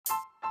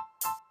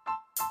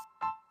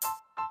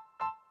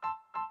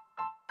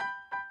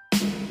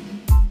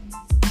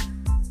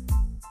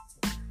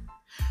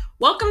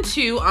Welcome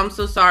to I'm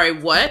So Sorry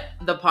What,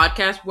 the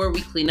podcast where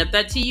we clean up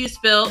that tea you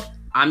spilled.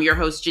 I'm your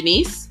host,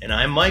 Janice. And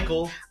I'm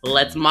Michael.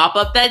 Let's mop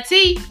up that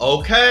tea.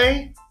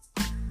 Okay.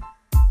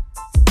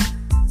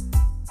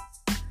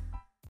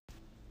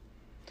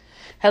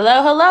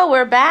 Hello,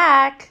 we're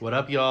back. What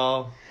up,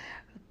 y'all?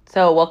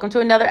 So, welcome to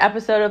another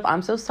episode of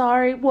I'm So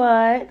Sorry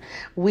What.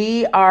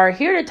 We are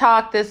here to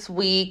talk this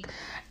week,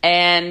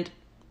 and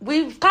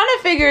we've kind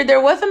of figured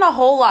there wasn't a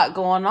whole lot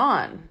going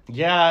on.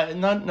 Yeah,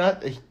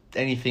 not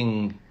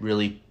anything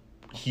really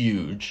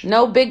huge.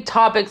 No big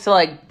topics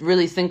to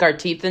really sink our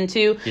teeth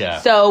into. Yeah.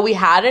 So we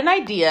had an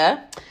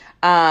idea,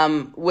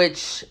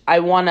 which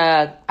I want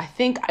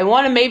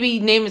to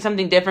maybe name it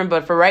something different,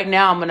 but for right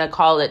now I'm going to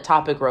call it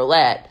Topic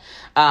Roulette.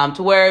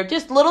 To where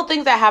just little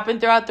things that happen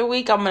throughout the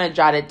week, I'm going to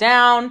jot it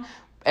down,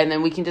 and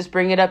then we can just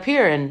bring it up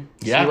here and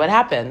see what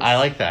happens. I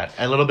like that.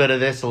 A little bit of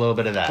this, a little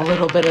bit of that. A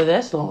little bit of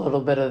this, a little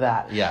bit of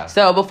that. Yeah.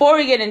 So before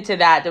we get into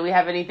that, do we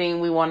have anything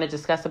we want to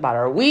discuss about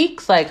our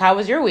weeks? Like, how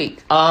was your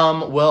week?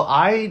 Well,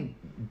 I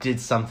did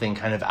something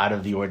kind of out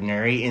of the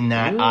ordinary in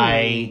that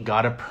I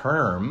got a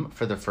perm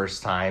for the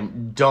first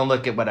time. Don't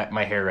look at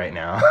my hair right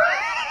now. Wait,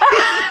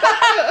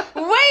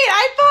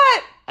 I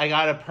thought... I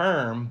got a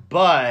perm,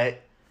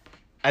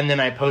 and then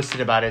I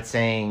posted about it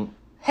saying...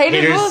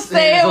 Haters will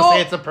say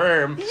it's a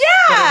perm. Yeah.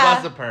 But it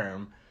was a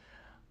perm.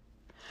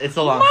 It's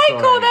a long story.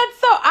 Michael,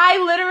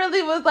 I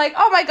literally was like,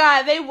 oh my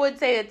God, they would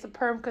say it's a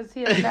perm because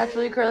he has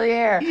naturally curly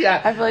hair.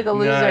 Yeah. I feel like a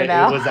loser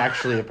now. It was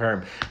actually a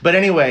perm. But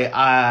anyway,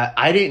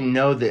 I didn't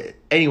know that.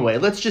 Anyway,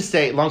 let's just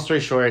say, long story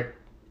short,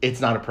 it's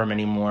not a perm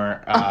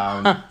anymore.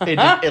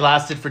 It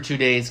lasted for 2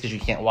 days because you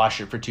can't wash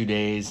it for 2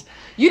 days.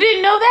 You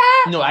didn't know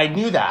that? No, I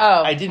knew that.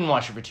 Oh. I didn't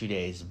wash it for 2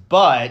 days.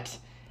 But...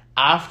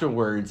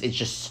 afterwards, it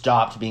just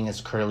stopped being as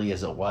curly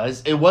as it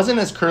was. It wasn't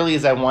as curly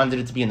as I wanted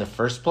it to be in the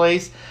first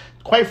place.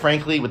 Quite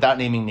frankly, without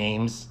naming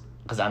names,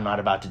 because I'm not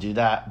about to do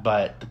that,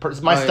 but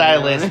my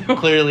stylist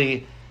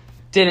clearly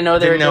didn't know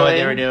what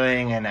they were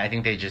doing, and I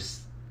think they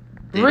just...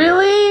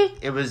 Really?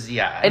 It was,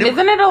 yeah. And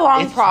isn't it a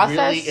long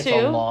process, It's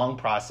a long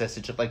process.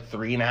 It took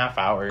 3.5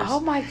 hours.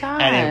 Oh my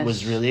gosh. And it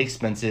was really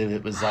expensive.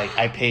 It was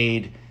I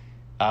paid...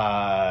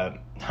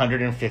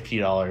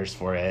 $150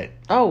 for it.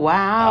 Oh,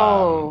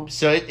 wow.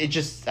 So it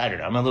just, I don't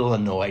know, I'm a little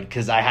annoyed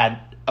because I had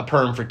a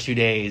perm for 2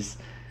 days.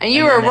 And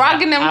you were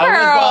rocking them curls.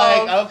 I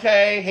was like,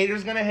 okay,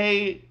 haters gonna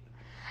hate.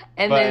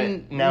 And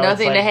then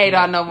nothing to hate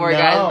on no more,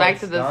 guys. Back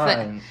to the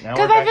same.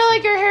 Because I feel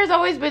like your hair's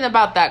always been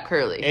about that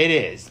curly. It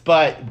is.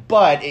 But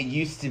it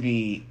used to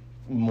be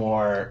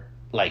more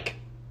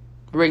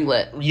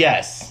ringlet.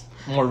 Yes.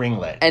 More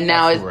ringlet. And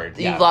now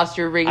you've lost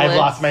your ringlets. I've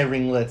lost my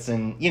ringlets,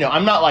 and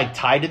I'm not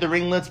tied to the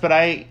ringlets, but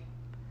I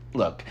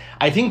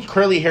think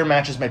curly hair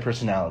matches my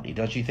personality,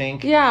 don't you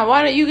think? Yeah,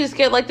 why don't you just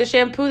get the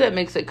shampoo that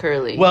makes it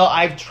curly? Well,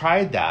 I've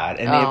tried that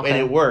and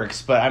it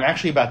works, but I'm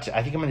actually I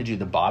think I'm going to do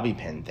the bobby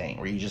pin thing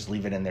where you just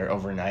leave it in there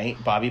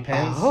overnight, bobby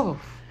pins. Oh.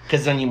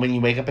 Because then when you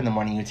wake up in the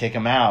morning, you take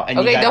them out.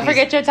 And don't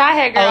forget your tie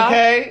hair, girl.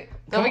 Okay.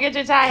 Don't forget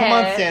your tie hair.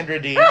 Come on, Sandra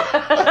D. you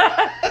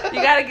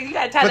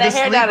gotta tie that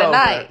hair down at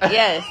night.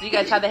 Yes, you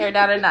gotta tie the hair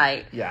down at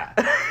night. Yeah.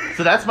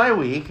 So that's my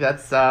week.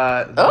 That's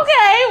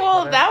okay.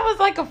 Well, that was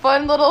a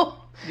fun little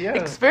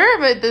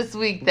experiment this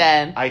week.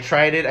 Then I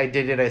tried it. I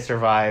did it. I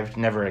survived.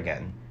 Never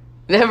again.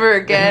 Never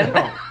again.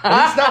 No.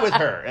 At least not with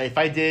her. If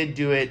I did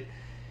do it,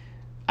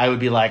 I would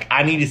be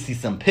I need to see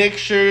some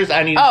pictures.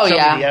 I need to show me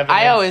the evidence.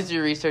 I always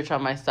do research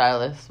on my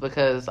stylist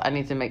because I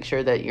need to make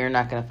sure that you're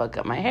not going to fuck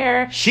up my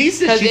hair. She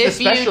said she's a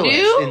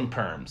specialist in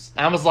perms.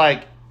 I was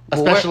like, a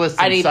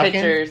specialist in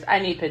sucking? I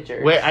need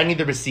pictures. Wait, I need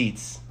the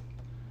receipts.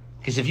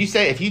 Because if you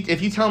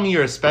tell me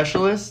you're a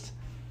specialist...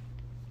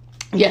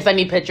 Yes, I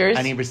need pictures.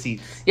 I need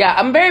receipts. Yeah,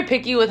 I'm very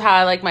picky with how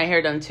I like my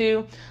hair done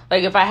too.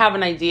 If I have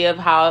an idea of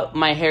how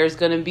my hair is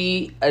going to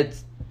be,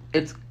 it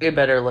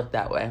better look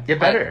that way. It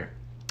better.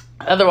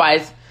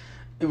 Otherwise...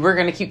 we're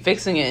going to keep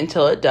fixing it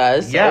until it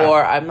does,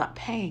 or I'm not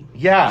paying.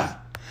 Yeah.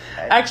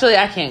 Actually,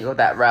 I can't go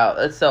that route.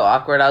 It's so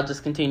awkward. I'll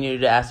just continue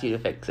to ask you to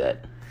fix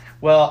it.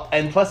 Well,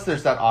 and plus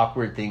there's that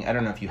awkward thing. I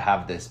don't know if you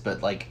have this,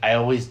 but I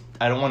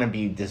don't want to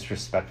be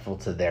disrespectful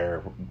to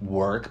their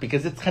work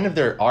because it's kind of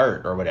their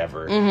art or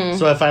whatever. Mm-hmm.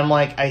 So if I'm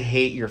I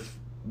hate your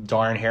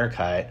darn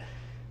haircut,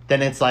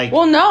 then it's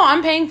well, no,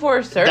 I'm paying for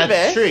a service.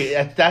 That's true.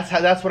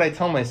 That's what I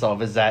tell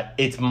myself is that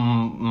it's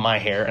my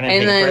hair and I'm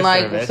paying then for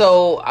a service.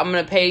 So I'm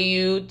gonna pay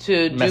you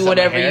to do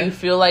whatever you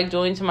feel like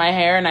doing to my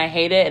hair, and I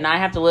hate it, and I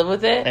have to live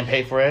with it and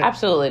pay for it.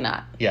 Absolutely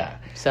not. Yeah.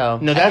 So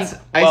no, that's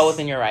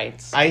within your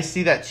rights. I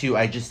see that too.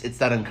 It's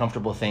that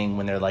uncomfortable thing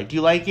when they're do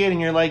you like it?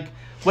 And you're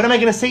what am I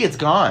gonna say? It's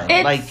gone.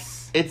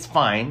 It's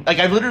fine.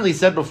 I've literally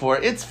said before,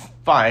 it's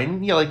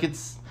fine.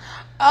 It's.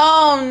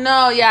 Oh,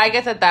 no. Yeah, I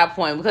guess at that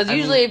point. Because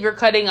usually if you're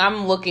cutting,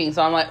 I'm looking.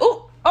 So I'm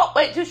oh,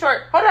 wait, too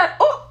short. Hold on.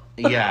 Oh.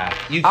 Yeah,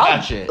 you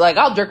catch it.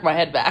 I'll jerk my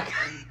head back.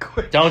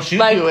 Don't you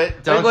do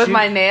it. Don't with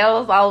my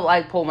nails,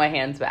 I'll pull my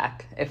hands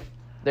back if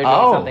they're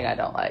doing something I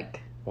don't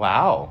like.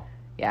 Wow.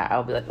 Yeah,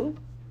 I'll be ooh.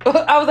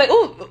 I was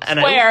ooh,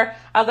 square.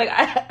 I was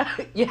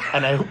yeah.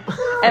 And I...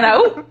 And I,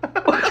 ooh.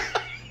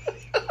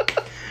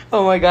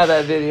 Oh my God,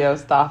 that video.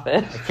 Stop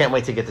it. I can't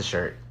wait to get the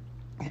shirt.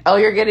 Oh,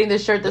 you're getting the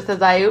shirt that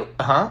says I oop?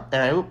 Uh-huh.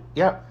 And I oop.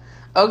 Yep.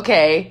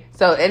 Okay.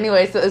 So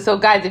anyway, so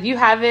guys, if you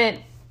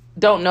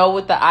don't know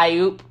what the I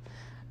oop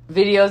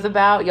video is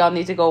about, y'all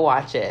need to go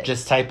watch it.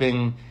 Just type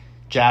in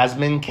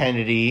Jasmine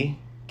Kennedy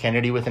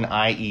with an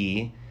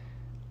I-E,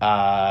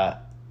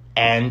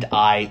 and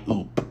I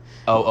oop.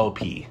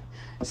 O-O-P.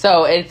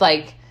 So it's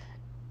like,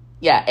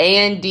 yeah,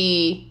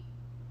 A-N-D-I,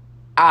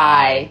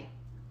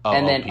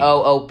 and then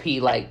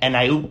O-O-P, like. And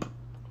I oop.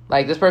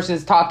 Like, this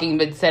person's talking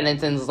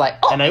mid-sentence and is like,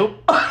 oh. And I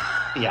oop.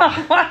 Yeah.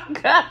 Oh my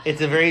God.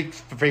 It's a very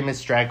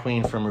famous drag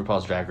queen from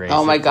RuPaul's Drag Race.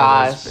 Oh my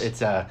gosh.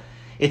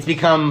 It's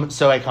become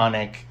so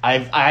iconic.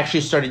 I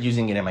actually started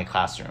using it in my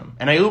classroom.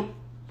 And I oop.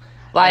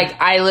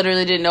 Like, I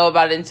literally didn't know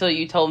about it until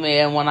you told me,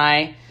 and when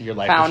I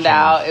found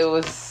out, it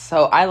was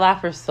so... I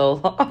laughed for so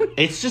long.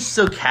 It's just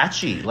so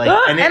catchy. Like,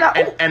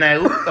 and I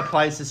oop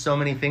applies to so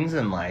many things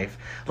in life.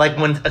 Like,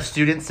 when a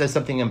student says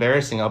something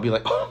embarrassing, I'll be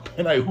like, oh,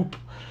 and I oop.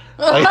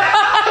 Like,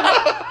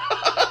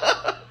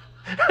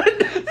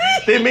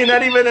 they may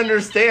not even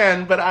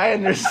understand, but I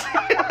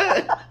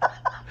understand.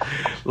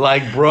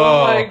 Like, bro.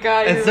 Oh my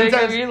God, and you're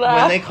sometimes making me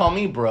laugh. when they call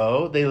me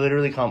bro, they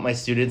literally call my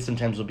students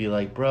sometimes will be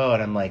like, bro,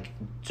 and I'm like,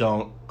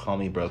 don't call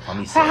me bro, call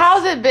me sis. So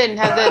how's it been?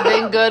 Has it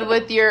been good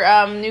with your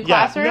new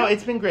classroom? No,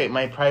 it's been great.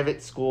 My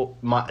private school,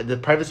 the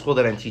private school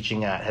that I'm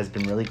teaching at has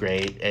been really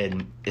great,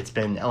 and it's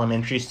been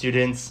elementary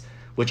students,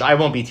 which I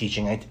won't be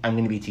teaching. I'm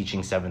going to be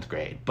teaching 7th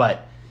grade,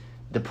 but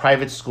the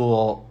private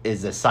school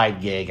is a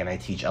side gig, and I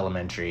teach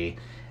elementary,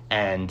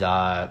 and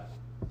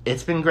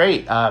it's been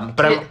great.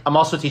 But I'm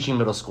also teaching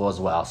middle school as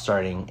well,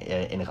 starting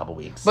in a couple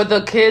weeks. But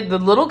the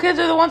little kids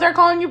are the ones that are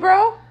calling you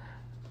bro?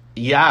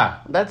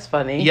 Yeah. That's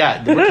funny.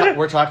 Yeah,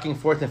 we're talking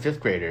 4th and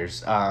 5th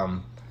graders.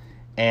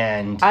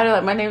 And I don't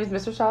like, my name is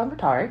Mr. Salim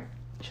Batari.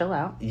 Chill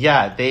out.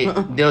 Yeah,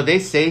 they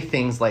say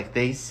things like,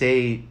 they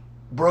say,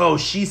 bro,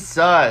 she's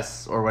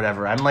sus, or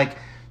whatever. I'm like,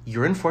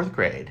 you're in 4th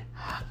grade.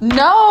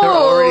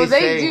 No,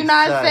 they do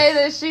not say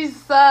that she's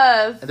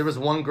sus. And there was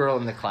one girl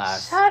in the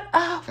class. Shut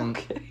up.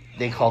 Okay.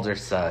 They called her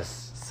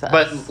sus.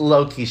 But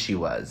low-key she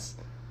was.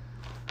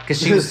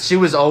 Because she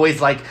was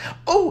always like,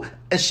 oh,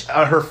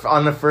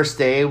 on the first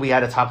day, we had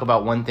to talk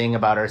about one thing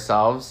about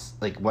ourselves,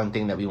 like one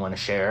thing that we want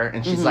to share.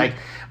 And she's like,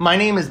 my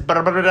name is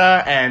blah, blah, blah,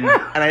 blah, and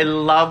I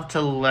love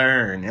to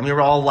learn. And we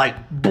were all like,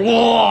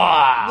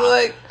 blah.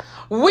 Like,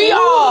 we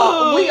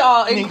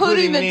all,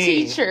 including the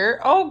teacher.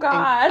 Oh,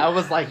 God. And I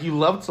was like, you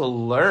love to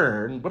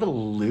learn? What a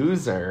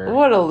loser.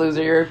 What a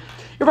loser. You're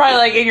probably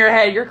like, in your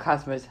head, your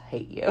customers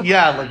hate you.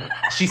 Yeah, like,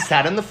 she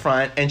sat in the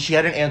front, and she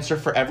had an answer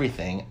for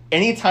everything.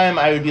 Anytime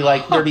I would be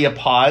like, there'd be a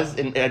pause,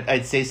 and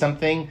I'd say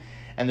something,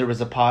 and there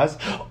was a pause.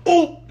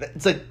 Oh!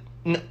 It's like,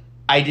 no,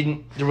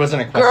 there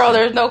wasn't a question. Girl,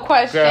 there's no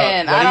question.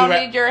 Girl, I don't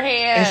need your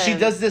hand. And she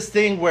does this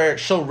thing where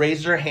she'll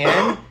raise her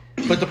hand,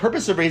 but the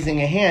purpose of raising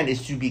a hand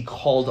is to be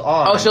called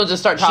on. Oh, she'll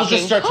just start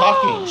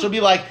talking? She'll be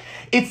like,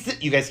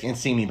 you guys can't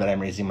see me, but I'm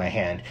raising my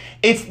hand.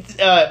 I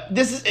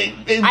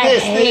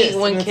hate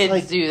when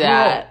kids do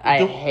that.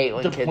 I hate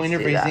when kids do that. The point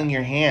of raising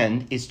your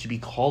hand is to be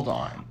called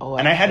on. Oh,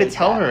 and I had to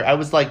tell her. I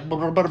was like, blah,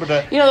 blah, blah,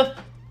 blah. You know, the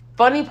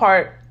funny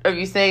part of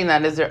you saying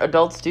that is that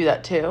adults do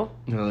that too.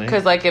 Really?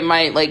 Because like in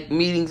my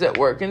meetings at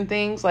work and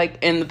things,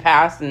 like in the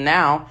past and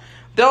now,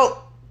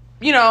 they'll,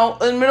 in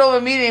the middle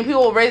of a meeting,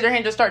 people will raise their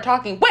hand to start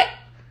talking. Wait,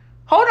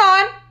 hold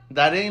on.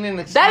 That ain't an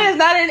excuse. That is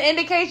not an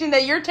indication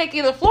that you're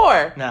taking the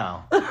floor.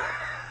 No.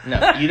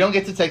 No, you don't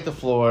get to take the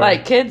floor.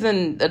 Like kids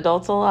and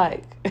adults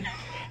alike.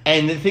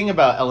 And the thing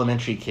about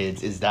elementary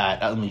kids is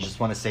that, I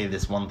just want to say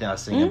this one thing I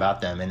was saying about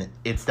them, and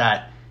it's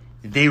that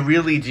they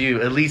really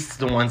do, at least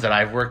the ones that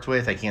I've worked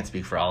with, I can't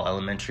speak for all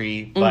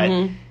elementary,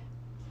 but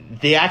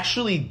they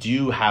actually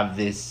do have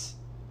this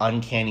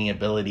uncanny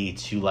ability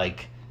to,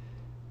 like,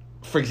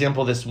 for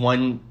example, this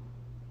one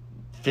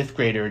 5th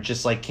grader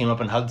just, like, came up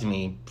and hugged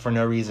me for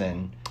no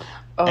reason.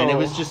 Oh. And it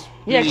was just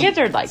really kids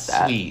are like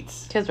that. Sweet.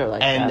 Kids are like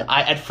that. And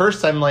at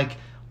first I'm like,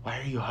 why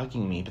are you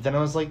hugging me? But then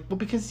I was like, well,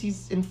 because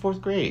he's in 4th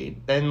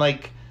grade. And,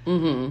 like,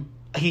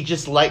 he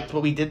just liked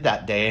what we did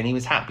that day, and he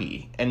was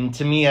happy. And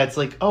to me, it's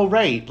like, oh,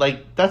 right.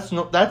 Like, that's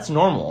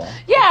normal.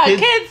 Yeah,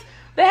 kids,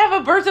 they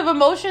have a burst of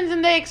emotions,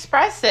 and they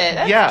express it.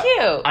 That's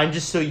cute. I'm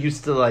just so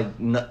used to, like,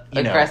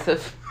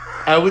 aggressive.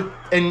 I would,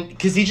 and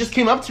because he just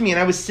came up to me, and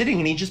I was sitting,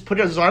 and he just put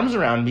his arms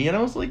around me, and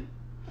I was like,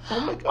 oh,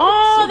 my God.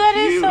 Oh, that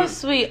cute. is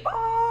so sweet.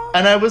 Oh.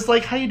 And I was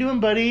like, how you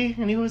doing, buddy?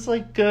 And he was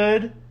like,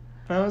 good. And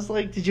I was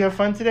like, did you have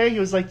fun today? He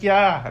was like,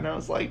 yeah. And I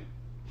was like,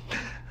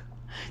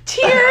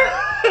 tear.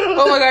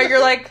 Oh my God,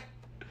 you're like,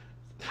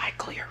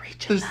 Michael, you're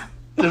reaching them.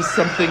 There's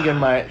something in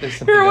my...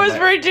 You're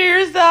whispering to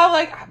yourself,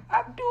 like,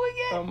 I'm doing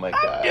it. Oh my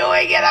God. I'm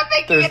doing it. I'm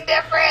making a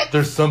difference.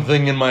 There's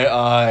something in my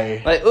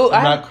eye. Like, ooh,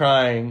 I'm not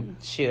crying.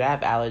 Shoot, I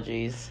have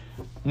allergies.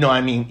 No,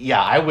 I mean,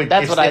 yeah, I would.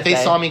 That's if they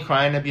saw me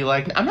crying, I'd be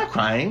like, I'm not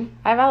crying.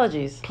 I have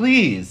allergies.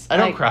 Please, I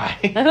don't cry.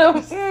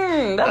 That's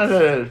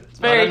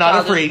very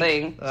not a freak.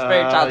 Thing. It's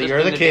very childish.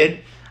 You're the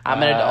kid.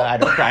 I'm an adult. I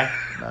don't cry.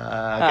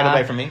 Get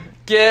away from me.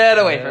 Get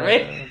away from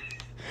me.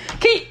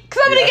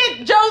 Somebody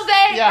get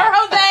Jose or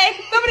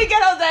Jose. Somebody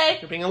get Jose.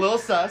 You're being a little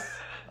sus.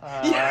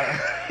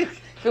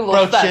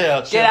 Bro,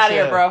 chill. Get out of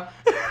here, bro.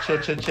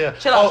 Chill.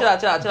 Chill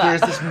out.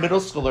 There's this middle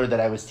schooler that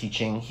I was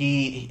teaching.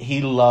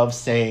 He loves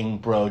saying,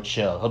 bro,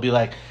 chill. He'll be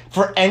like,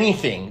 for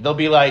anything, they'll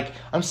be like,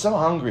 I'm so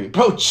hungry.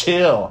 Bro,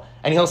 chill.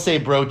 And he'll say,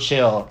 bro,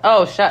 chill.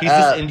 Oh, shut up. He's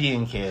this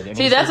Indian kid. And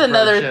see, that's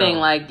another thing.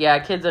 Like, yeah,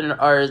 kids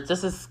are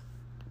just as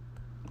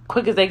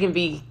quick as they can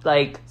be,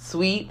 like,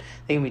 sweet,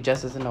 they can be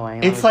just as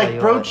annoying. It's like,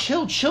 bro,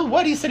 chill.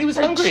 What? He said he was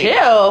hungry.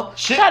 Chill.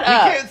 Shut up.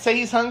 You can't say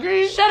he's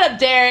hungry? Shut up,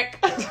 Derek.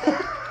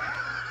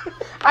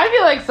 I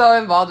feel like so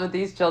involved with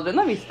these children.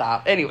 Let me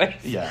stop.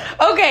 Anyways. Yeah.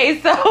 Okay,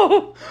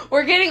 so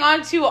we're getting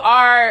on to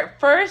our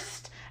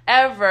first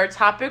ever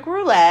Topic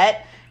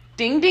Roulette.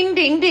 Ding, ding,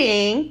 ding,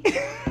 ding.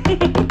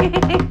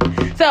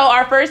 So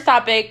our first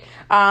topic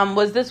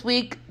was this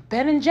week,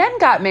 Ben and Jen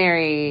got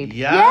married.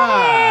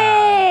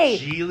 Yeah. Yay!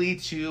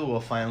 Geely 2 will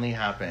finally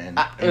happen.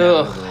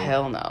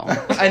 Hell no.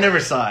 I never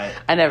saw it.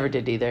 I never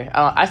did either.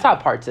 I saw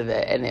parts of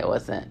it, and it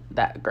wasn't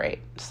that great.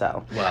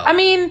 So, well, I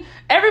mean,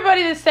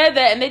 everybody that said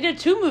that, and they did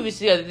 2 movies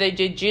together. They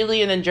did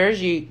Geely and then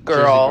Jersey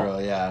Girl. Jersey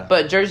Girl, yeah.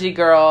 But Jersey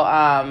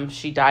Girl,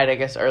 she died, I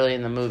guess, early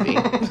in the movie.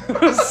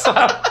 So,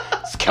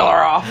 let's kill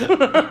her off.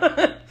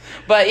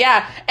 But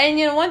yeah, and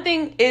you know, one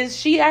thing is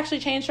she actually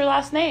changed her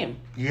last name.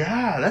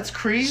 Yeah, that's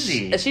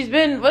crazy. She's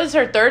been, what is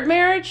her third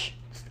marriage?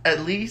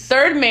 At least.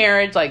 Third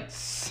marriage, like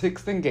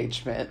 6th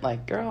engagement.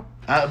 Like, girl.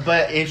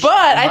 But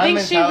I think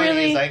she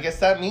really, I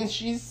guess that means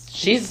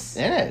she's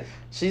in it.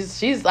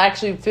 She's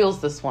actually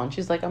feels this one.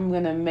 She's like, I'm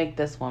gonna make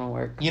this one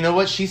work. You know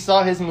what? She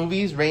saw his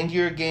movies,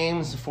 Reindeer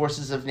Games,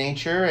 Forces of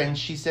Nature, and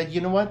she said,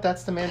 you know what?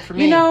 That's the man for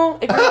me. You know,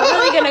 if you're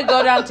really gonna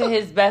go down to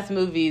his best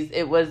movies,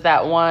 it was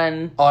that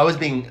one. Oh, I was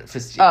being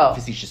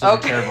facetious. Those are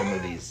terrible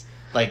movies.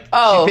 Like,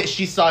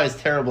 she saw his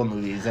terrible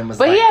movies and was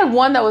but like... But he had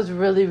one that was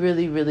really,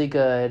 really, really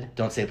good.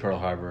 Don't say Pearl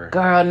Harbor.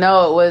 Girl,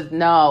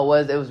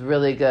 it was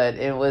really good.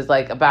 It was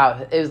like a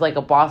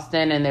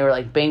Boston, and they were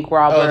like bank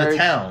robbers. Oh, The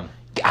Town.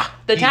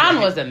 The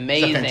Town was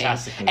amazing. It's a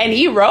fantastic movie. And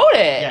he wrote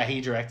it. Yeah,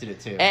 he directed it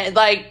too. And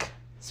like...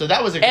 So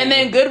that was a And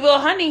then Good Will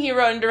Hunting he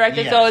wrote and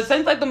directed. Yes. So it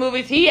seems like the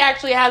movies he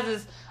actually has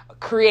this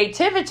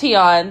creativity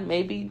on,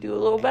 maybe do a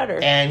little better.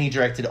 And he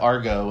directed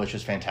Argo, which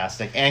was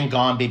fantastic. And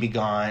Gone Baby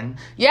Gone.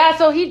 Yeah,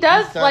 so he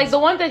does like the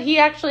ones that he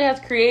actually has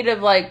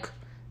creative like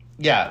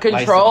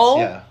control.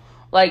 License,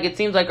 like it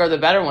seems like are the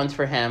better ones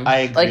for him. I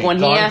agree. Like when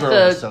Gone he has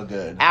Girl to so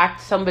good.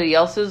 act somebody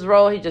else's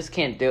role, he just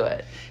can't do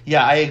it.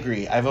 Yeah, I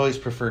agree. I've always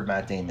preferred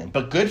Matt Damon,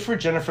 but good for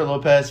Jennifer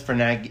Lopez for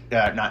not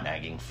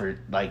nagging, for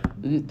like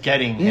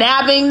getting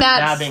nabbing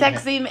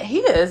sexy. He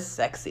is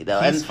sexy though.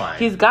 He's fine.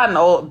 He's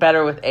gotten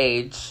better with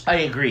age. I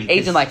agree.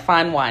 Aging like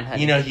fine wine,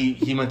 honey. You know,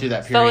 he went through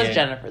that period. So is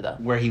Jennifer though,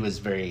 where he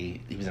was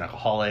an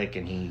alcoholic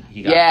and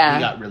he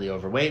got really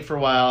overweight for a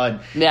while,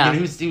 and you know,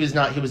 he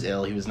was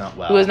ill. He was not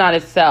well. He was not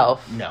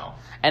himself. No.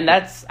 And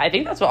I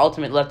think that's what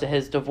ultimately led to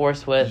his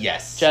divorce with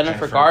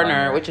Jennifer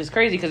Garner, which is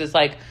crazy because it's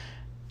like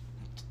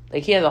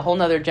he has a whole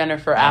nother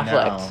Jennifer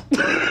Affleck.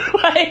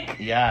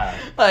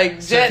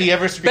 Like so if he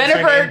ever screams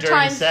her name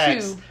during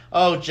sex,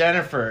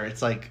 Jennifer,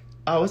 it's like,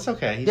 it's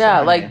okay.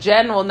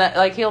 Jen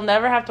will he'll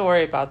never have to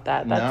worry about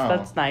that.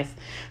 That's nice.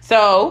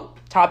 So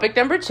topic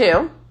number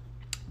 2,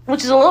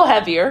 which is a little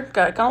heavier,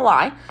 gonna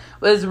lie,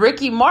 was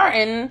Ricky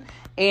Martin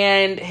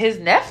and his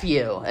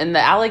nephew and the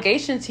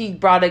allegations he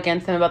brought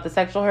against him about the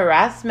sexual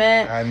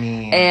harassment. I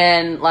mean,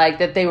 and like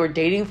that they were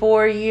dating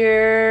for a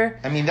year.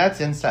 I mean, that's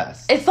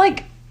incest. It's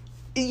like,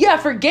 yeah,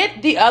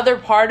 forget the other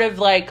part of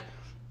like,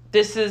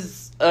 this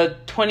is a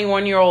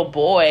 21-year-old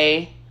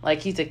boy,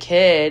 like he's a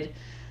kid.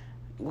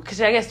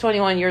 Because I guess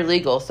 21, you're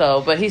legal,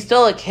 but he's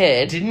still a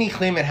kid. Didn't he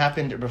claim it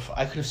happened before?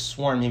 I could have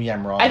sworn, maybe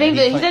I'm wrong. I think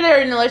that he said they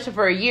were in a relationship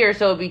for a year,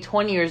 so it'd be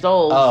 20 years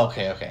old. Oh,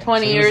 okay.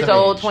 20 years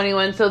old,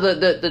 21. So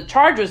the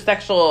charge was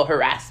sexual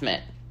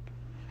harassment,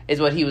 is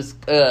what he was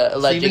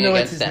alleging even though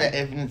against him.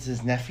 Even it's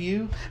his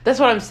nephew? That's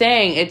what I'm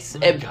saying.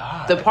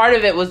 The part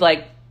of it was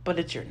like, but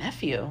it's your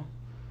nephew.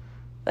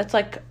 That's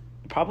like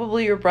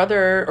probably your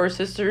brother or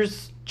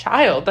sister's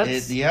child.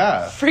 That's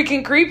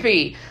freaking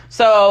creepy.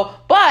 So,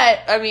 but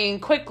I mean,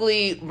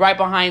 quickly right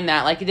behind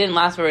that, like it didn't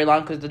last very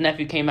long because the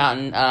nephew came out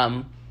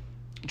and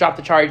dropped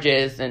the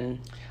charges. And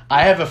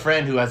I have a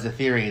friend who has a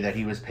theory that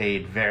he was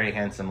paid very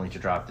handsomely to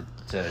drop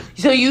the.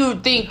 So you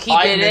think he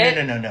did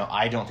it? No.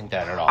 I don't think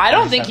that at all. I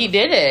don't think he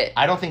did it.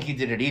 I don't think he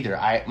did it either.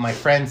 My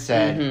friend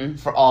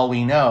said, for all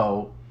we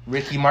know,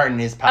 Ricky Martin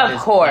is. Of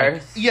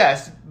course.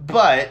 Yes.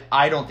 But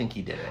I don't think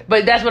he did it.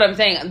 But that's what I'm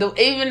saying.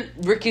 Even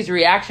Ricky's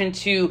reaction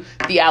to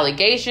the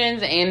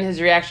allegations and his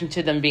reaction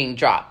to them being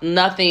dropped.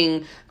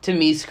 Nothing to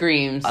me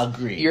screams,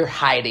 agree. You're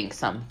hiding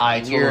something.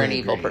 You're an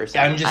evil person.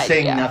 I'm just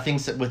saying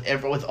nothing,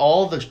 with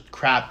all the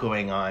crap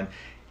going on,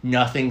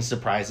 nothing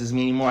surprises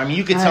me anymore. I mean,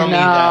 you could tell me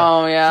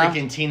that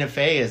freaking Tina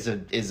Fey is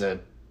a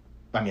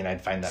I mean,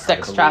 I'd find that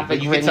sex trafficking.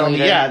 But you could tell me,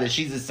 that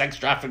she's a sex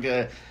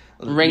trafficker.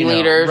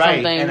 ringleader or right.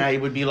 something. And I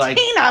would be like,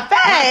 Tina Fey!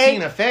 Not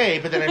Tina Fey,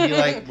 but then I'd be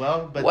like,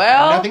 well,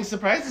 nothing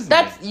surprises me.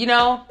 That's,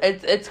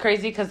 it's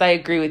crazy because I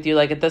agree with you.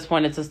 Like, at this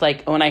point, it's just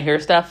like, when I hear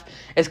stuff,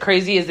 as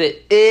crazy as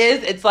it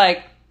is, it's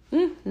like,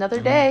 another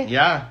day.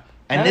 Yeah.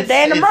 And another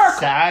day in America. It's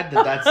sad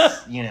that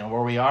that's,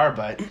 where we are,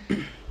 but...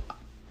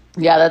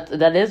 Yeah,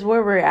 that is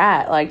where we're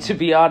at, like, to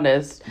be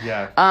honest.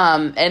 Yeah.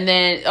 And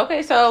then,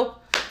 okay, so...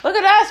 Look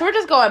at us. We're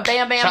just going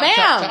bam, bam, chop, bam.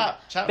 Chop,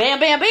 chop, chop.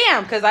 Bam, bam,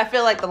 bam. Because I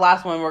feel like the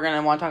last one we're going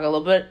to want to talk a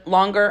little bit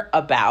longer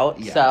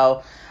about. Yeah.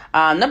 So,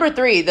 number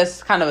 3, this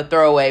is kind of a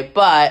throwaway,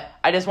 but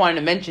I just wanted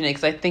to mention it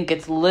because I think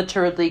it's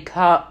literally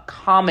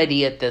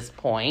comedy at this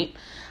point.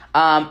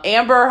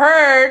 Amber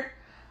Heard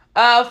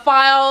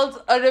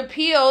filed an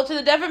appeal to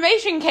the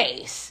defamation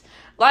case.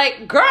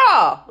 Like,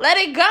 girl, let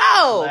it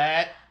go.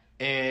 Let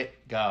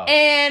it go.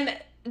 And...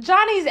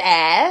 Johnny's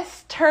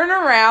ass turn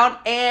around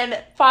and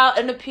file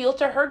an appeal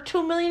to her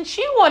 $2 million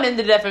she won in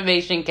the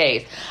defamation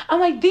case. I'm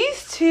like,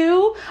 these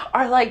two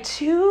are like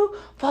two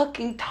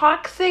fucking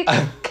toxic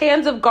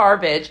cans of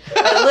garbage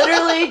that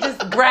literally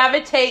just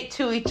gravitate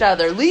to each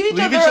other. Leave each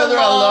other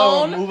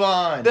alone. Move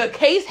on. The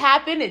case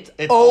happened. It's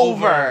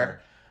over.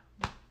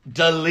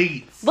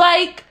 Delete.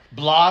 Like,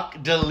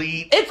 block,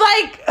 delete. It's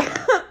like,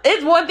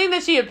 it's one thing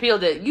that she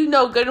appealed it. You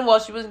know good and well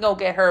she wasn't going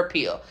to get her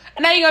appeal.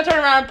 And now you're going to turn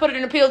around and put it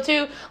in appeal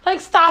too? Like,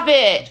 stop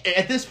it.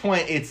 At this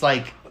point, it's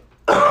like,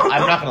 I'm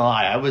not going to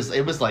lie.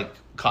 It was like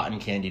cotton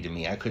candy to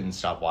me. I couldn't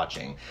stop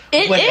watching.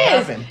 It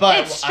happened, but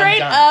it's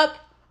straight up.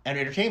 And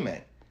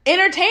entertainment.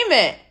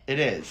 Entertainment. It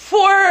is.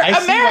 For America. I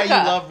see why you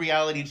love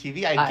reality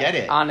TV. I get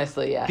it.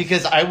 Honestly, yeah.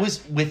 Because I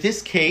was, with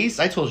this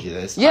case, I told you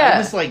this. Yeah. I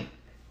was like,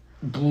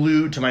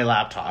 glued to my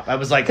laptop. I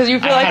was like, because you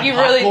feel like you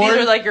really,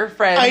 these are like your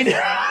friends. I know.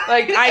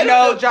 Like, I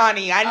know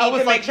Johnny. I need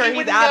to make sure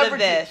he's out of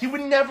this. He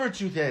would never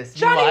do this.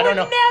 Johnny would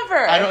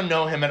never. I don't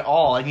know him at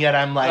all, and yet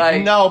I'm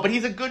like, no, but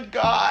he's a good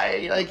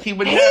guy. Like, he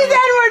would. He's never.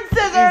 Edward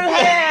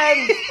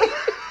Scissorhands.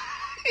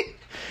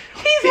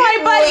 He's my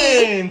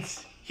buddy.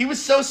 He was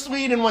so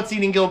sweet in What's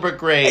Eating Gilbert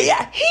Grape.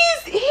 Yeah,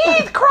 he's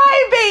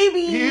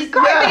Crybaby.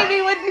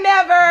 Crybaby would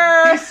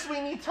never. He's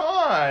Sweeney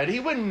Todd. He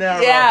would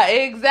never. Yeah,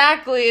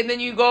 exactly. And then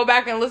you go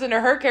back and listen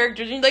to her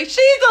characters, and you're like, she's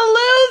a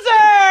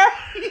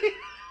loser.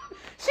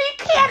 She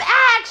can't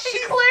act. She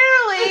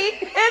clearly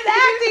is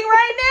acting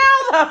right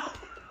now,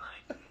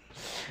 though.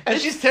 And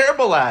she's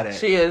terrible at it.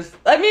 She is.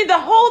 I mean, the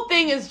whole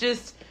thing is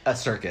just a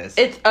circus.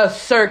 It's a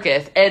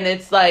circus, and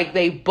it's like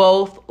they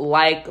both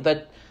like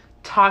the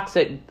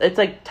toxic. It's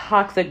like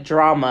toxic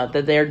drama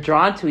that they're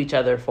drawn to each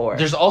other for.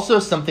 There's also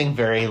something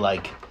very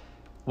like,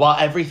 while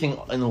everything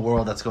in the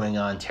world that's going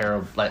on,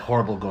 terrible, like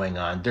horrible going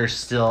on, there's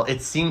still,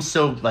 it seems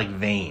so like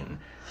vain.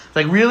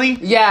 Like, really?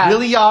 Yeah.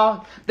 Really,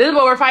 y'all? This is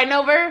what we're fighting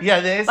over?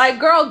 Yeah, this. Like,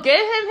 girl, give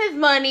him his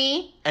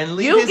money. And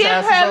leave his asses alone.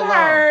 You give him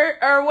her,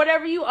 or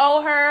whatever you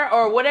owe her,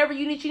 or whatever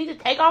you need. She needs to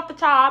take off the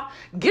top.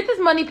 Get this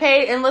money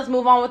paid, and let's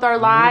move on with our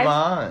lives. Move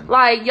on.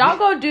 Like, y'all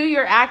go do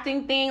your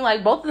acting thing.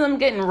 Like, both of them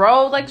getting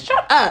roles. Like,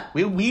 shut up.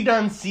 We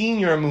done seen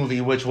your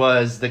movie, which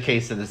was the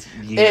case of this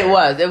year. It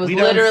was. It was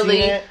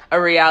literally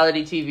a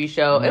reality TV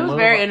show. It was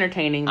very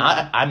entertaining.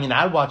 I mean,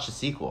 I'd watch the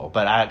sequel,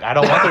 but I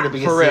don't want there to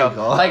be a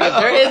sequel. Like, if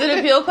there is an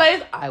appeal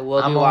case, I'm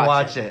gonna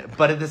watch it.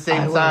 But at the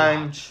same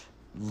time,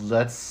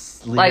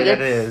 let's leave it as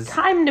it is. It's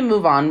time to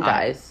move on,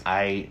 guys.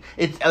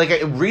 It's like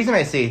a reason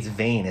I say it's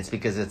vain. It's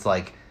because it's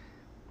like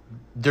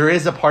there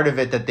is a part of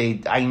it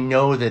that I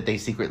know that they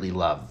secretly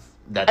love.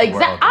 That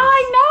exactly.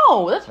 I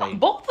know. That's like,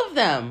 both of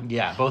them.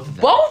 Yeah, both of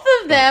them. Both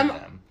of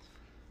them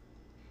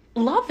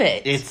love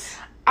it.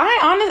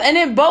 And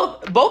then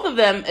both of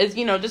them is,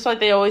 just like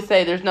they always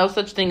say, there's no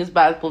such thing as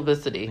bad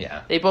publicity.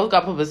 Yeah. They both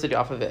got publicity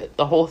off of it.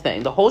 The whole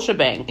thing. The whole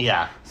shebang.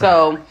 Yeah.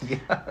 So,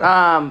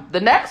 the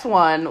next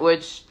one,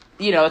 which,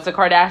 it's a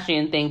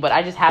Kardashian thing, but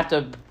I just have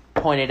to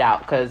point it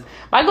out because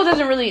Michael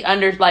doesn't really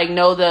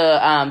know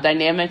the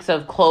dynamics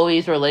of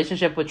Khloe's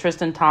relationship with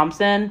Tristan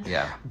Thompson.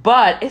 Yeah.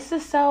 But it's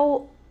just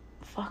so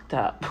fucked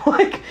up.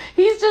 Like,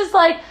 he's just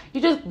like,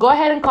 you just go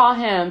ahead and call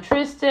him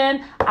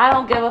Tristan, I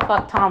don't give a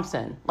fuck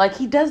Thompson. Like,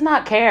 he does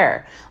not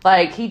care.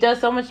 Like, he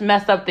does so much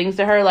messed up things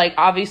to her. Like,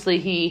 obviously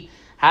he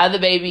had the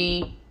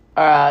baby.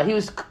 He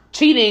was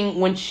cheating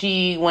when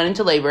she went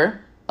into labor.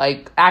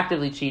 Like,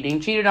 actively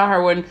cheated on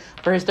her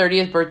for his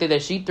 30th birthday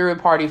that she threw a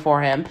party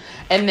for him.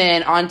 And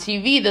then on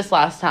TV this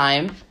last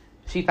time,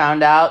 she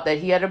found out that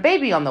he had a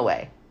baby on the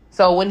way.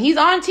 So when he's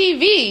on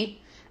TV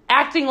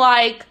acting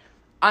like,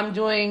 I'm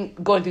going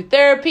through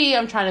therapy,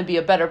 I'm trying to be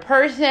a better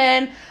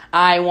person,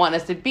 I want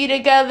us to be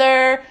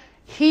together,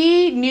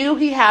 he knew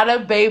he had a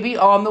baby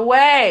on the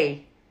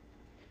way.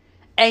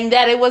 And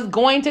that it was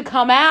going to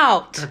come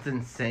out. That's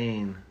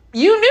insane.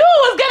 You knew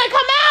it was going to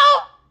come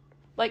out!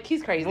 Like,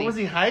 he's crazy. What was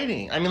he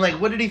hiding? I mean, like,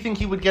 what did he think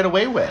he would get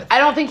away with? I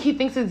don't think he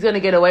thinks he's going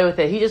to get away with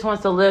it. He just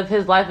wants to live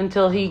his life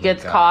until he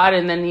gets caught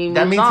and then he moves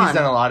on. That means he's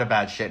done a lot of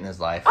bad shit in his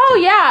life. Oh,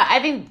 yeah.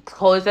 I think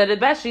Khloe said it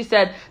best. She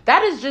said,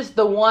 that is just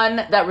the one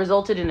that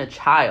resulted in a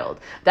child.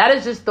 That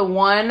is just the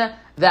one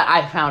that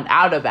I found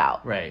out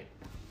about. Right.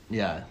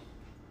 Yeah.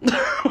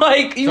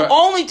 Like, you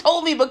only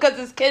told me because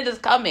this kid is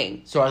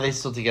coming. So are they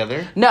still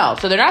together? No,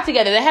 so they're not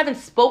together. They haven't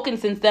spoken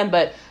since then.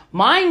 But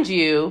mind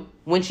you,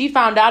 when she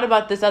found out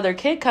about this other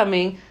kid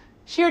coming,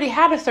 she already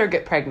had a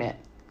surrogate pregnant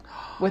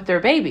with their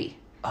baby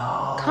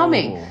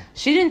coming.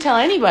 She didn't tell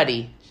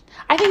anybody.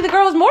 I think the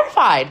girl was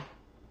mortified.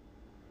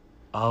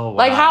 Oh, wow.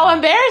 Like, how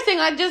embarrassing.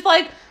 Like, just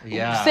like,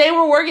 say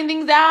we're working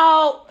things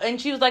out. And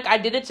she was like, I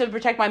did it to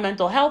protect my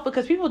mental health,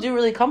 because people do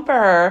really come for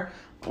her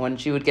when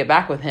she would get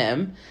back with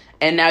him.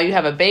 And now you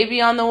have a baby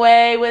on the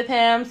way with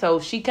him. So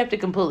she kept it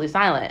completely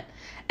silent.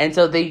 And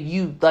so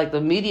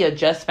the media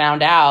just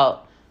found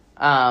out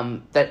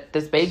that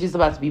this baby's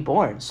about to be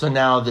born. So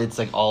now it's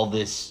like all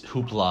this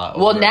hoopla.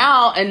 Well,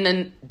 now, and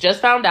then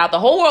just found out. The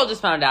whole world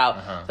just found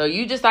out. So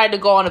you decided to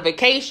go on a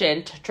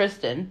vacation,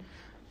 Tristan,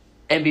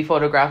 and be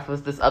photographed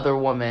with this other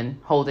woman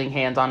holding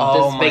hands on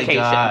this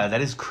vacation. Oh my God,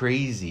 that is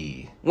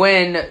crazy.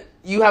 When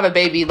you have a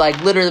baby,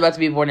 like, literally about to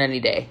be born any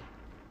day.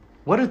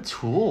 What a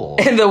tool.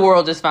 And the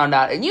world just found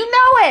out. And you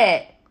know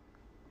it.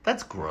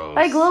 That's gross.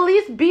 Like, at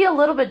least be a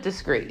little bit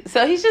discreet.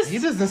 So he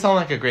doesn't sound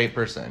like a great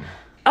person.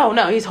 Oh,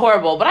 no, he's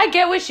horrible. But I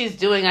get what she's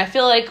doing. I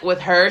feel like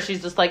with her,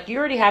 she's just like, you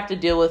already have to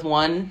deal with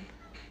one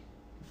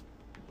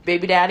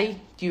baby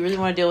daddy. Do you really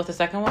want to deal with the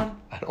second one?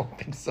 I don't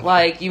think so.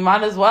 Like, you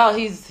might as well.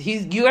 You're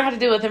going to have to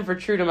deal with him for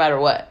true no matter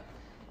what.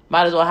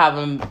 Might as well have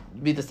him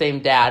be the same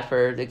dad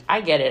for...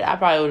 I get it. I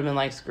probably would have been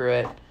like, screw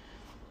it.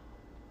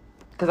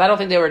 Because I don't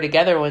think they were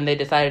together when they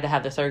decided to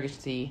have the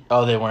surrogacy.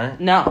 Oh, they weren't?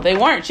 No, they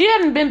weren't. She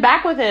hadn't been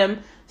back with him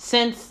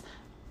since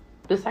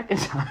the second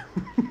time.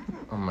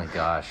 Oh my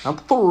gosh. Not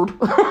the third.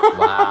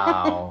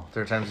 Wow.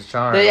 Third time's a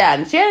charm. But yeah,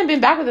 and she hadn't been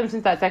back with him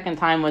since that second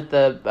time with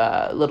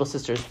the little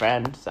sister's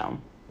friend, so.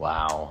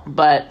 Wow.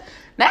 But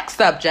next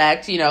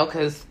subject,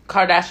 because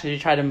Kardashian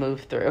try to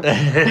move through.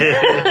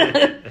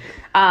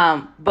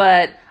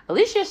 But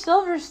Alicia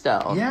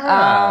Silverstone.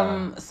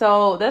 Yeah.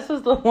 So this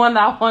was the one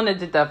I wanted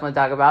to definitely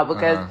talk about,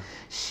 because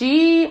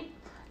she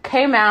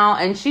came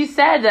out and she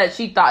said that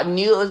she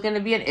knew it was going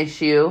to be an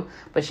issue,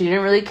 but she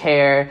didn't really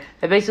care.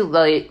 That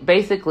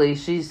basically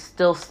she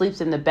still sleeps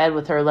in the bed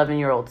with her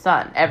 11-year-old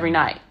son every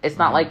night. It's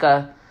not like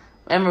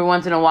every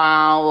once in a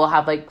while we'll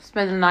have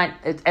spend the night.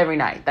 It's every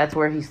night. That's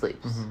where he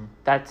sleeps.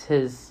 That's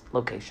his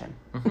location.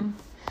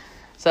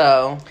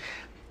 So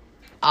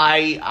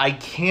I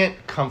can't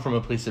come from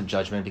a place of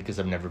judgment because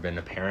I've never been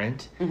a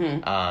parent.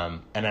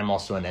 And I'm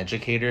also an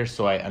educator,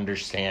 so I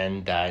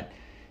understand that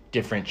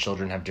different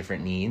children have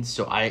different needs.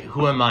 So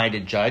who am I to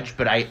judge?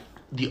 But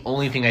the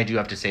only thing I do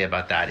have to say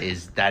about that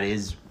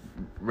is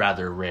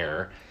rather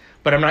rare.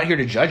 But I'm not here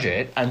to judge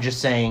it. I'm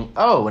just saying,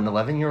 an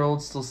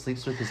 11-year-old still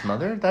sleeps with his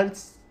mother?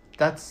 That's...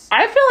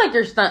 I feel like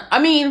you're stunned. I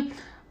mean,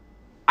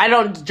 I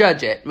don't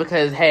judge it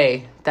because,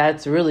 hey,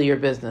 that's really your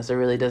business. It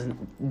really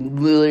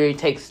literally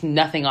takes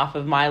nothing off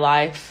of my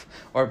life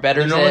or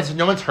betters it.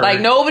 No one's hurt. Like,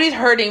 nobody's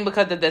hurting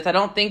because of this. I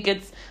don't think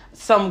it's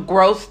some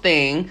gross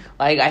thing.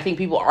 Like, I think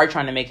people are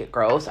trying to make it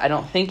gross. I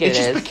don't think it is.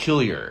 It's just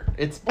peculiar.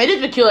 It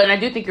is peculiar, and I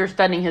do think you're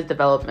stunning his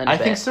development a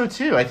bit. I think so,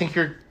 too. I think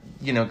you're,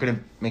 going to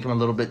make him a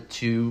little bit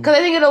too Because I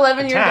think at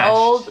 11 attached. years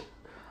old,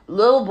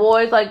 little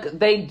boys,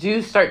 they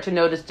do start to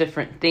notice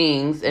different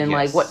things and,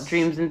 what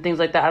dreams and things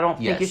like that. I don't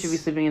think you should be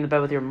sleeping in the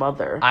bed with your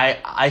mother.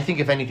 I think,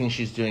 if anything,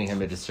 she's doing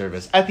him a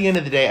disservice. At the end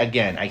of the day,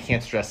 again, I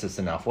can't stress this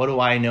enough. What do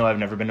I know? I've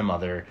never been a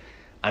mother.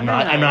 I'm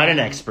not an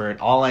expert.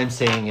 All I'm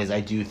saying is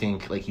I do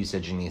think, like you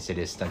said, Janice, it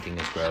is stunting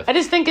his growth. I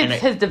just think it's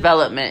his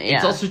development, yeah.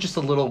 It's also just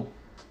a little...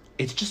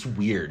 It's just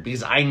weird,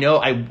 because I know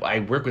I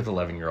work with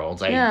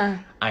 11-year-olds.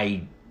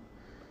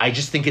 I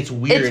just think it's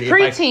weird. It's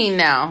preteen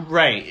now.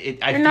 Right.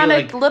 You're not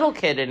a little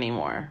kid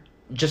anymore.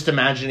 Just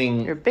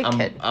imagining You're a big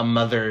kid. A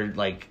mother,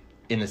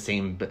 in the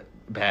same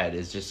bed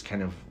is just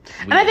kind of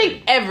weird. And I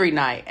think every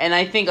night. And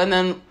I think, and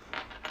then...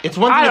 It's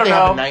one thing if they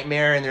have a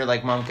nightmare and they're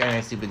like, Mom, can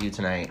I sleep with you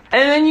tonight?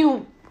 And then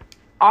you...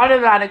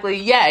 automatically,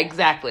 yeah,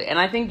 exactly. And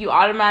I think you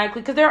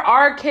automatically, because there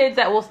are kids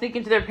that will sneak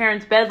into their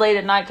parents' bed late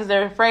at night because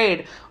they're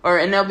afraid,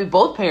 and they'll be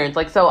both parents.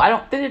 So I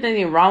don't think there's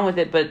anything wrong with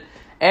it, but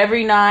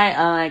every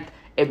night,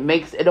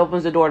 it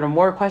opens the door to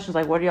more questions.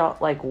 Like, what are y'all,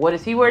 what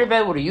is he wearing to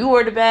bed? What are you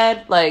wearing to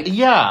bed?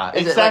 Yeah,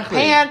 is exactly.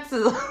 It pants?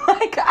 Is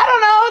I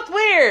don't know. It's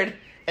weird.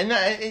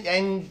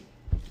 And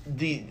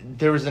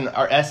there was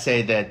our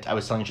essay that I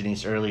was telling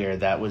Janice earlier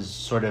that was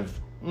sort of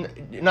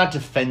not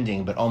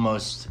defending, but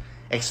almost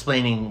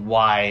explaining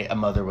why a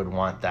mother would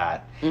want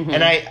that.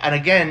 And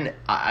again,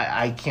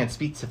 I can't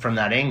speak from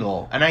that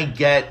angle, and I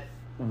get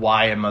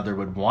why a mother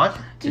would want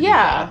to do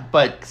that,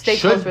 but stay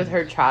close with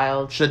her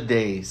child. Should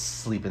they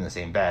sleep in the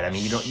same bed? I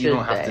mean, you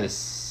don't have to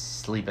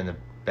sleep in the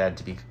bed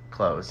to be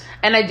close.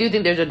 And I do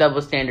think there's a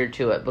double standard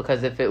to it,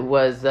 because if it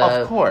was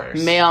a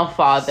male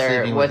father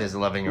sleeping with his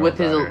 11-year-old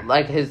daughter,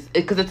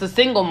 because it's a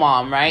single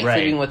mom, right?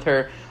 Sleeping with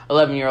her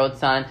 11-year-old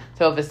son.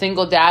 So if a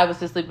single dad was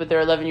to sleep with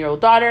their 11-year-old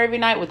daughter every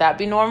night, would that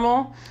be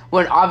normal?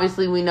 When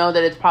obviously we know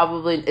that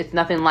it's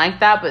nothing like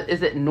that, but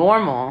is it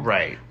normal?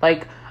 Right.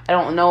 I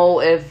don't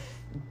know if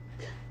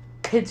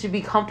kids should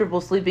be comfortable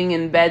sleeping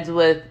in beds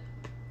with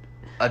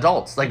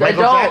adults,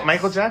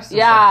 Michael Jackson.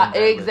 Yeah,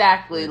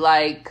 exactly.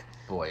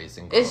 boys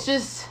and girls. It's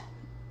just,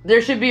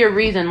 there should be a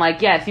reason.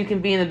 Like, yes, you can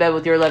be in the bed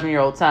with your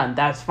 11-year-old son.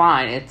 That's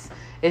fine.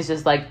 It's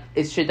just like,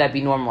 should that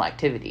be normal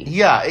activity?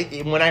 Yeah,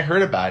 when I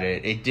heard about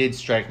it, it did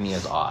strike me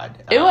as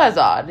odd. It was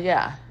odd,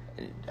 yeah.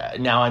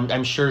 Now,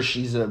 I'm sure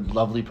she's a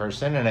lovely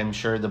person, and I'm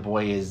sure the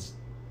boy is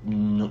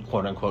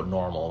quote-unquote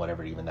normal,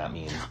 whatever even that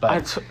means.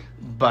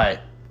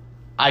 But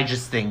I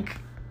just think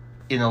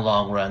in the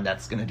long run,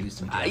 that's going to do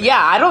some damage.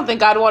 Yeah, I don't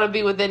think I'd want to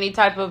be with any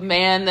type of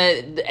man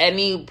that at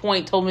any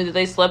point told me that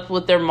they slept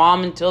with their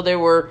mom until they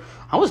were...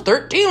 I was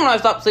 13 when I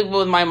stopped sleeping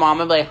with my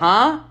mom. I'd be like,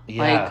 huh?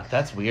 Yeah,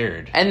 that's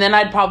weird. And then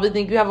I'd probably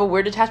think you have a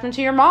weird attachment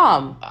to your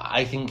mom.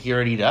 I think he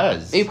already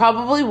does. He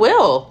probably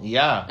will.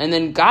 Yeah. And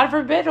then, God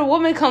forbid, a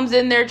woman comes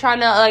in there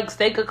trying to, like,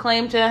 stake a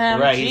claim to him.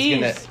 Right,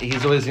 Jeez.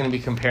 he's always going to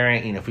be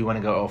comparing, if we want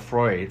to go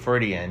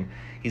Freudian,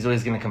 he's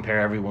always going to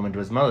compare every woman to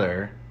his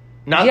mother.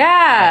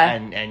 Yeah.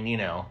 And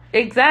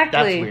exactly.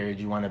 That's weird.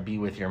 You want to be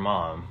with your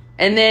mom.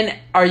 And then,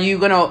 are you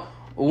going to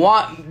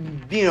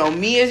want,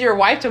 me as your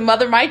wife to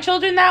mother my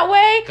children that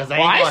way? Because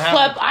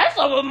I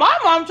slept with my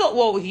mom.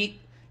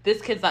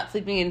 This kid's not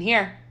sleeping in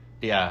here.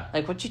 Yeah.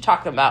 Like, what you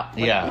talking about?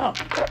 Like, yeah.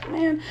 Oh,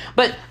 man.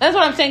 But that's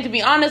what I'm saying. To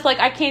be honest, like,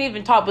 I can't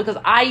even talk because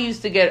I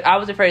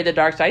was afraid of the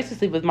dark. So I used to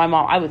sleep with my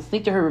mom. I would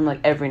sneak to her room,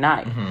 like, every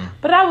night. Mm-hmm.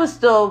 But I was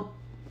still...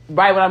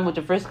 Right when I moved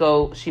to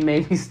Frisco, she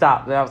made me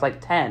stop. And I was like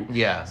 10.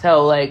 Yeah.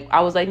 So, like, I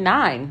was like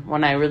 9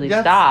 when I really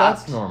stopped.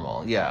 That's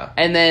normal, yeah.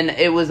 And then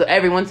it was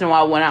every once in a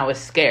while when I was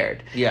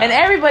scared. Yeah. And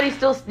everybody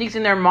still sneaks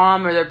in their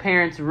mom or their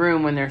parents'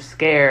 room when they're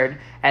scared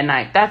at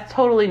night. That's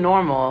totally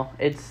normal.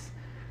 It's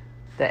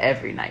the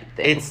every night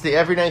thing. It's the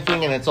every night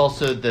thing, and it's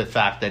also the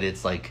fact that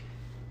it's, like,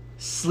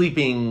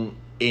 sleeping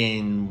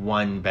in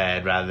one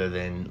bed rather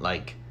than,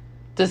 like...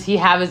 Does he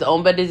have his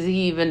own bed? Does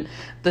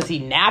he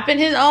nap in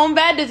his own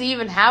bed? Does he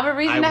even have a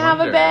reason to have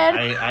a bed?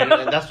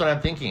 That's what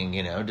I'm thinking,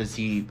 Does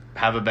he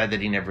have a bed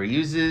that he never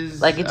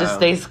uses? Like, it just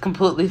stays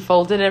completely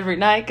folded every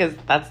night? Because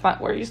that's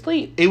not where you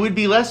sleep. It would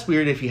be less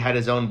weird if he had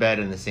his own bed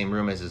in the same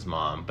room as his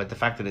mom. But the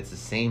fact that it's the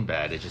same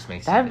bed, it just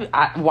makes it...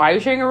 Why are you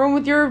sharing a room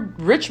with your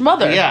rich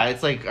mother? Yeah,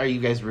 it's like, are you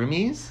guys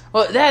roomies?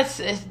 Well,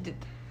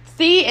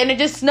 See, and it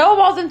just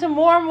snowballs into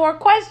more and more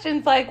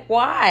questions, like,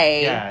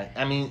 why? Yeah,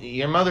 I mean,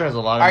 your mother has a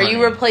lot of money. Are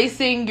you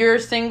replacing your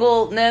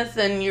singleness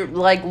and your,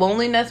 like,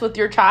 loneliness with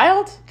your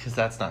child? Because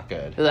that's not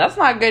good. That's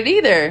not good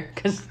either.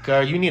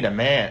 Girl, you need a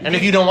man. And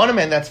if you don't want a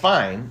man, that's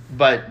fine.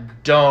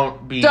 But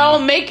don't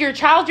make your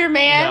child your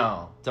man.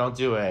 No, don't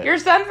do it. Your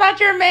son's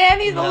not your man.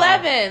 He's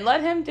 11.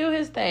 Let him do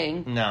his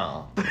thing.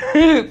 No.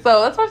 So,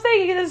 that's what I'm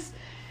saying.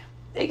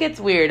 It gets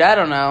weird. I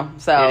don't know.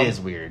 So it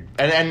is weird.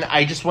 And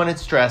I just wanted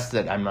to stress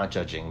that I'm not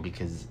judging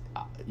because,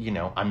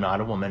 I'm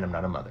not a woman. I'm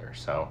not a mother.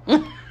 So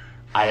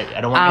I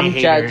don't want any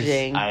haters.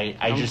 Judging. I'm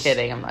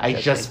kidding. I'm not judging. I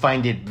just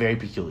find it very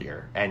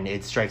peculiar. And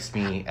it strikes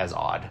me as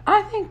odd.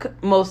 I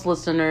think most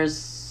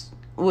listeners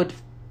would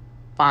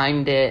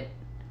find it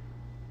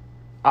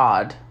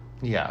odd.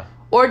 Yeah.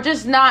 Or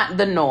just not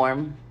the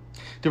norm.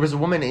 There was a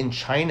woman in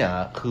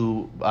China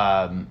who...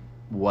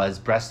 was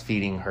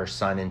breastfeeding her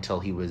son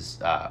until he was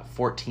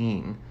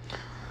 14,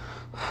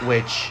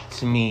 which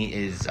to me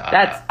is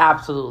that's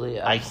absolutely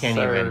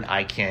absurd.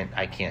 I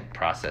can't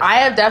process. I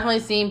have definitely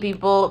seen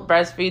people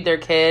breastfeed their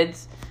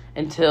kids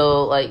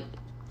until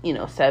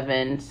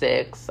 7,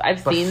 6.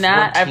 I've seen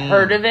that. 14, I've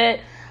heard of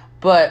it,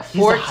 but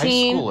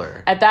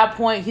 14 at that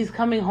point he's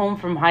coming home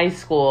from high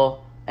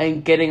school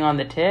and getting on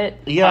the tit.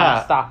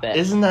 Yeah, stop it.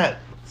 Isn't that?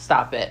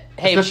 Stop it.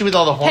 Hey, especially with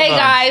all the hormones. Hey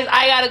guys,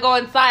 I gotta go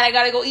inside. I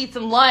gotta go eat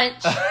some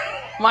lunch.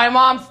 My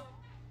mom's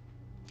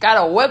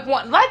got a whip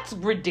one. That's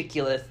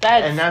ridiculous.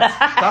 That's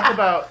talk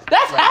about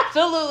that's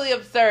absolutely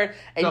absurd.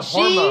 And the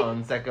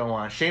hormones that go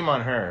on. Shame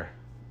on her.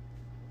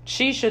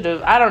 She should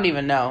have. I don't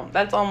even know.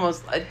 That's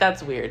almost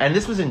that's weird. And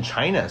this was in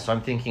China, so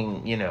I'm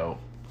thinking,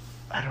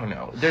 I don't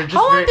know. They're just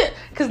how long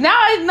because now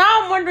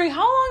I'm wondering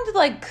how long did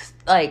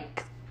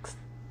like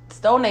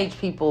Stone Age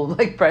people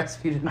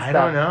breastfeed and stuff. I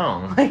don't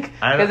know.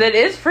 Because it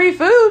is free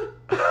food.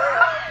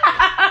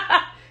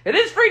 It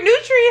is free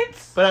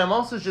nutrients. But I'm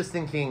also just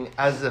thinking,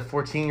 as a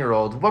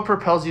 14-year-old, what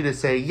propels you to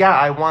say, yeah,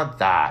 I want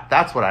that.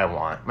 That's what I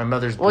want. My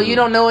mother's boob. Well, you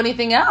don't know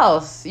anything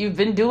else. You've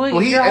been doing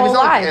it your whole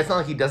life. It's not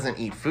like he doesn't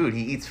eat food.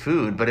 He eats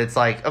food. But it's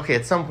like, okay,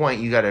 at some point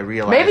you got to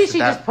realize maybe she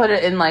just put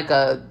it in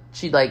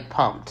she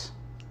pumped.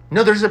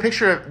 No, there's a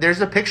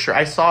picture.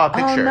 I saw a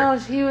picture. Oh, no,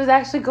 he was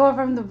actually going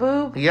from the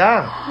boob?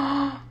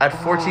 Yeah. At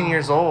 14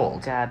 years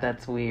old. God,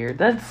 that's weird.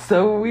 That's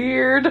so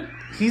weird.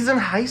 He's in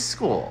high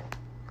school.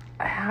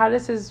 How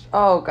does his...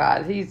 Oh,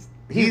 God. He's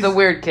the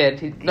weird kid.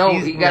 He got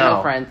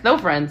no friends. No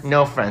friends.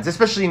 No friends.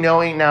 Especially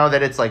knowing now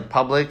that it's,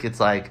 public.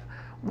 It's like,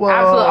 whoa.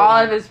 Absolutely.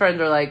 All of his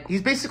friends are like...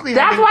 He's basically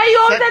that's why you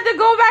always have to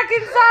go back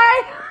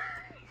inside?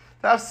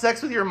 To have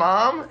sex with your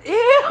mom?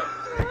 Ew.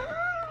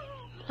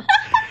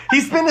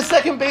 He's been to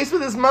second base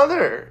with his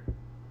mother.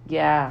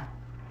 Yeah.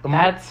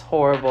 That's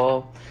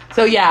horrible.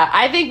 So, yeah.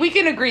 I think we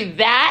can agree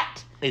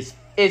that is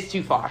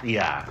too far.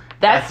 Yeah.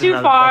 That's too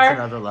far. That's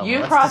another level.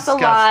 You crossed the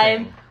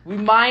line. We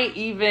might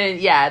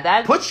even,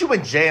 that Put you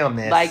in jail,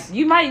 miss. like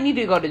you might need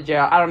to go to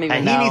jail. I don't even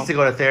and know. he needs to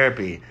go to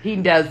therapy. He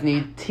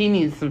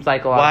needs some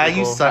psychological. Why are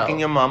you sucking help.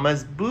 your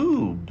mama's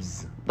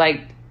boobs?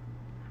 Like,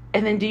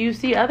 and then do you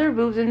see other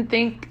boobs and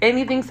think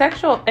anything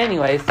sexual?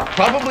 Anyways,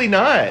 Probably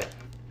not.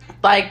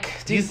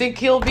 like, do you think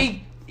he'll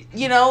be,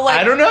 like,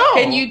 I don't know.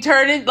 Can you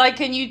turn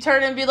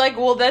and be like,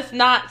 well, that's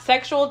not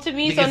sexual to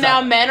me, Because so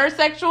now men are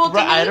sexual to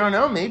me? I don't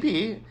know.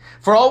 Maybe.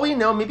 For all we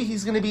know, maybe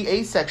he's going to be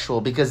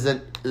asexual because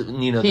then, the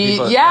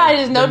people, he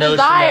has no the notion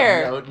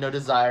desire. of no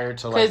desire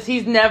to Because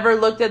he's never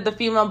looked at the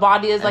female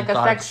body as like a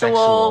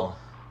sexual,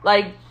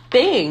 like,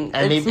 thing.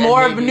 And it's maybe-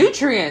 more and of maybe-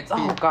 nutrients.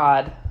 Oh,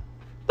 God.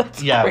 That's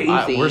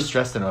crazy. We're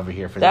stressing over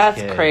here for That's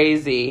this kid.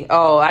 crazy.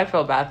 Oh, I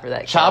feel bad for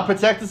that kid. Child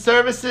Protective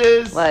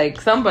Services.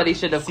 Like, somebody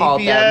should have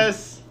called them.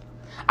 CPS.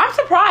 I'm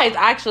surprised.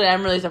 Actually,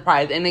 I'm really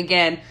surprised. And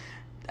again,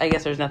 I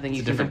guess there's nothing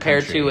you can different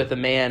compare country. to with a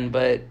man,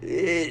 but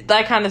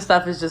that kind of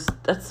stuff is just,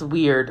 that's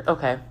weird.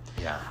 Okay.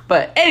 Yeah.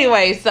 But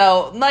anyway,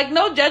 so, like,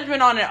 no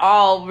judgment on it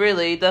all,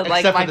 really. Except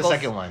for the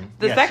second one.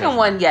 The Yes, second judgment.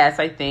 one, yes,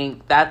 I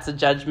think that's a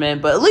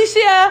judgment. But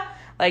Alicia,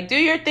 like, do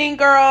your thing,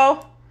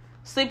 girl.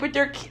 Sleep with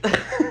your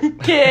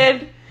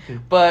kid.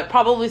 But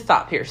probably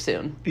stop here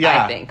soon.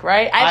 Yeah. I think,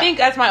 right? I think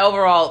that's my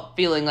overall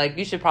feeling. Like,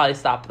 you should probably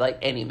stop, like,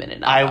 any minute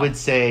now. I would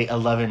say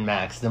 11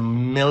 max. The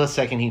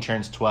millisecond he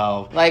turns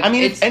 12. Like, I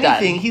mean, it's if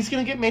anything, done. he's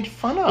going to get made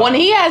fun of. When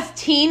he has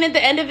teen at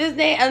the end of his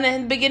name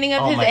and the beginning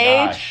of Oh his my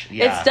age, gosh,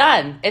 yeah. it's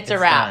done. It's a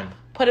It's wrap. done.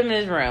 Put him in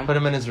his room. Put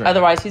him in his room.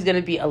 Otherwise, he's going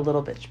to be a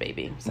little bitch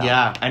baby. So.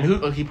 Yeah. And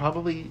he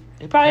probably...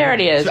 He probably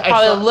already is. So I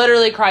Probably saw-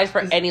 literally cries for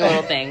any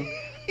little thing.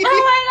 Oh my God,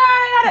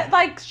 I got it.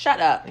 Like, shut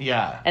up.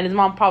 Yeah. And his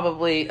mom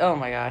probably, oh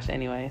my gosh,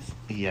 anyways.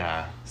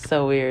 Yeah.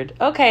 So weird.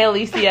 Okay,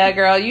 Alicia,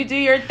 girl, you do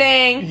your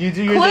thing. You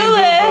do your Clueless,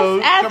 thing.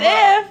 Clueless, as come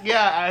if. on.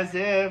 Yeah, as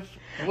if.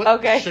 What,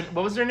 Okay.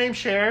 What was her name?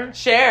 Cher?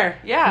 Cher,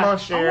 yeah. Come on,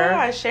 Cher. Oh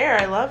my gosh, Cher.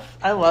 I love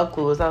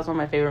Clueless. That was one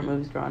of my favorite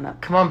movies growing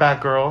up. Come on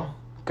back, girl.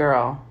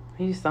 Girl,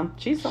 she's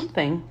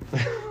something.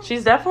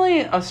 She's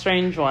definitely a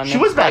strange one. She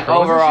was like Batgirl,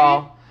 wasn't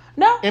overall.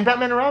 No. In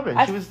Batman and Robin,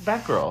 she was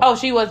Batgirl. Oh,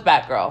 she was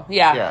Batgirl.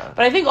 Yeah. Yeah.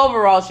 But I think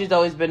overall she's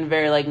always been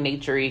very like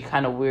naturey,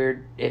 kind of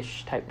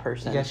weird-ish type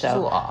person. Yeah, she's so a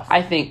little off.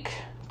 I think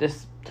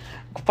this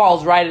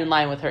falls right in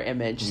line with her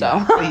image. So.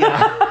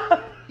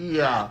 Yeah.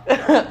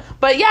 Yeah.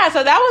 But yeah,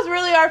 so that was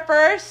really our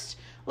first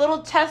little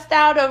test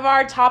out of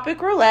our topic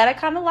roulette. I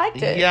kind of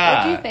liked it. Yeah.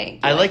 What do you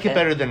think? I like it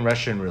better than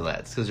Russian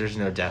roulettes because there's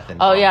no death Oh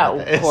involved. yeah,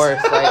 with of this.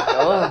 course.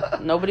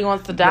 Like, nobody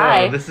wants to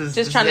die. No, this is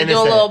just trying to do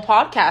a innocent. little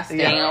podcast thing,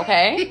 Yeah.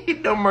 okay?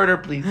 No murder,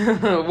 please.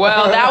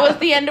 Well, that was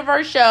the end of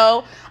our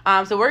show.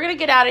 So we're gonna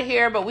get out of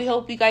here, but we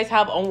hope you guys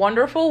have a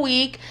wonderful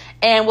week,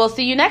 and we'll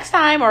see you next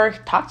time, or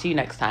talk to you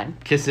next time.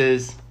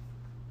 Kisses.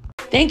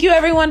 Thank you,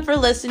 everyone, for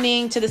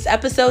listening to this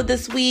episode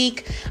this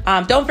week.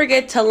 Don't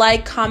forget to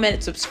like,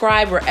 comment,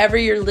 subscribe wherever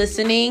you're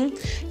listening.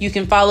 You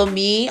can follow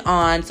me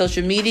on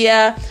social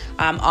media,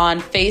 on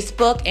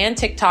Facebook and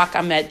TikTok.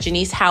 I'm at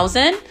Janice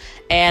Housen,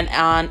 and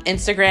on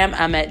Instagram,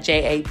 I'm at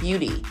JA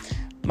Beauty.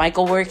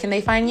 Michael, where can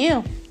they find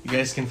you? You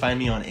guys can find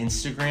me on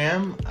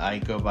Instagram. I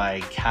go by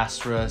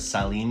Kasra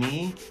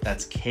Salimi.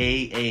 That's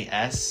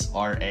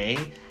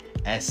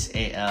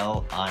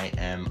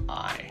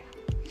KASRASALIMI.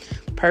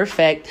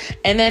 Perfect.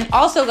 And then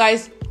also,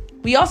 guys,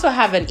 we also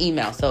have an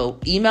email. So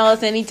email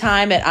us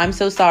anytime at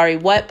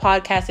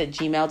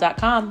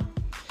imsosorrywhatpodcast@gmail.com.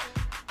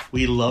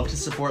 We love to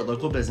support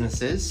local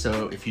businesses,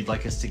 so if you'd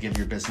like us to give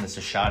your business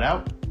a shout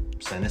out,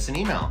 send us an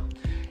email.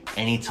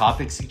 Any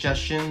topic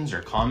suggestions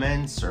or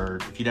comments, or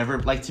if you'd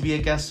ever like to be a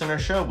guest on our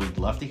show, we'd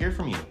love to hear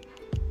from you.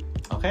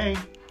 Okay.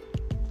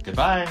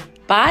 Goodbye.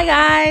 Bye,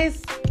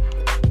 guys.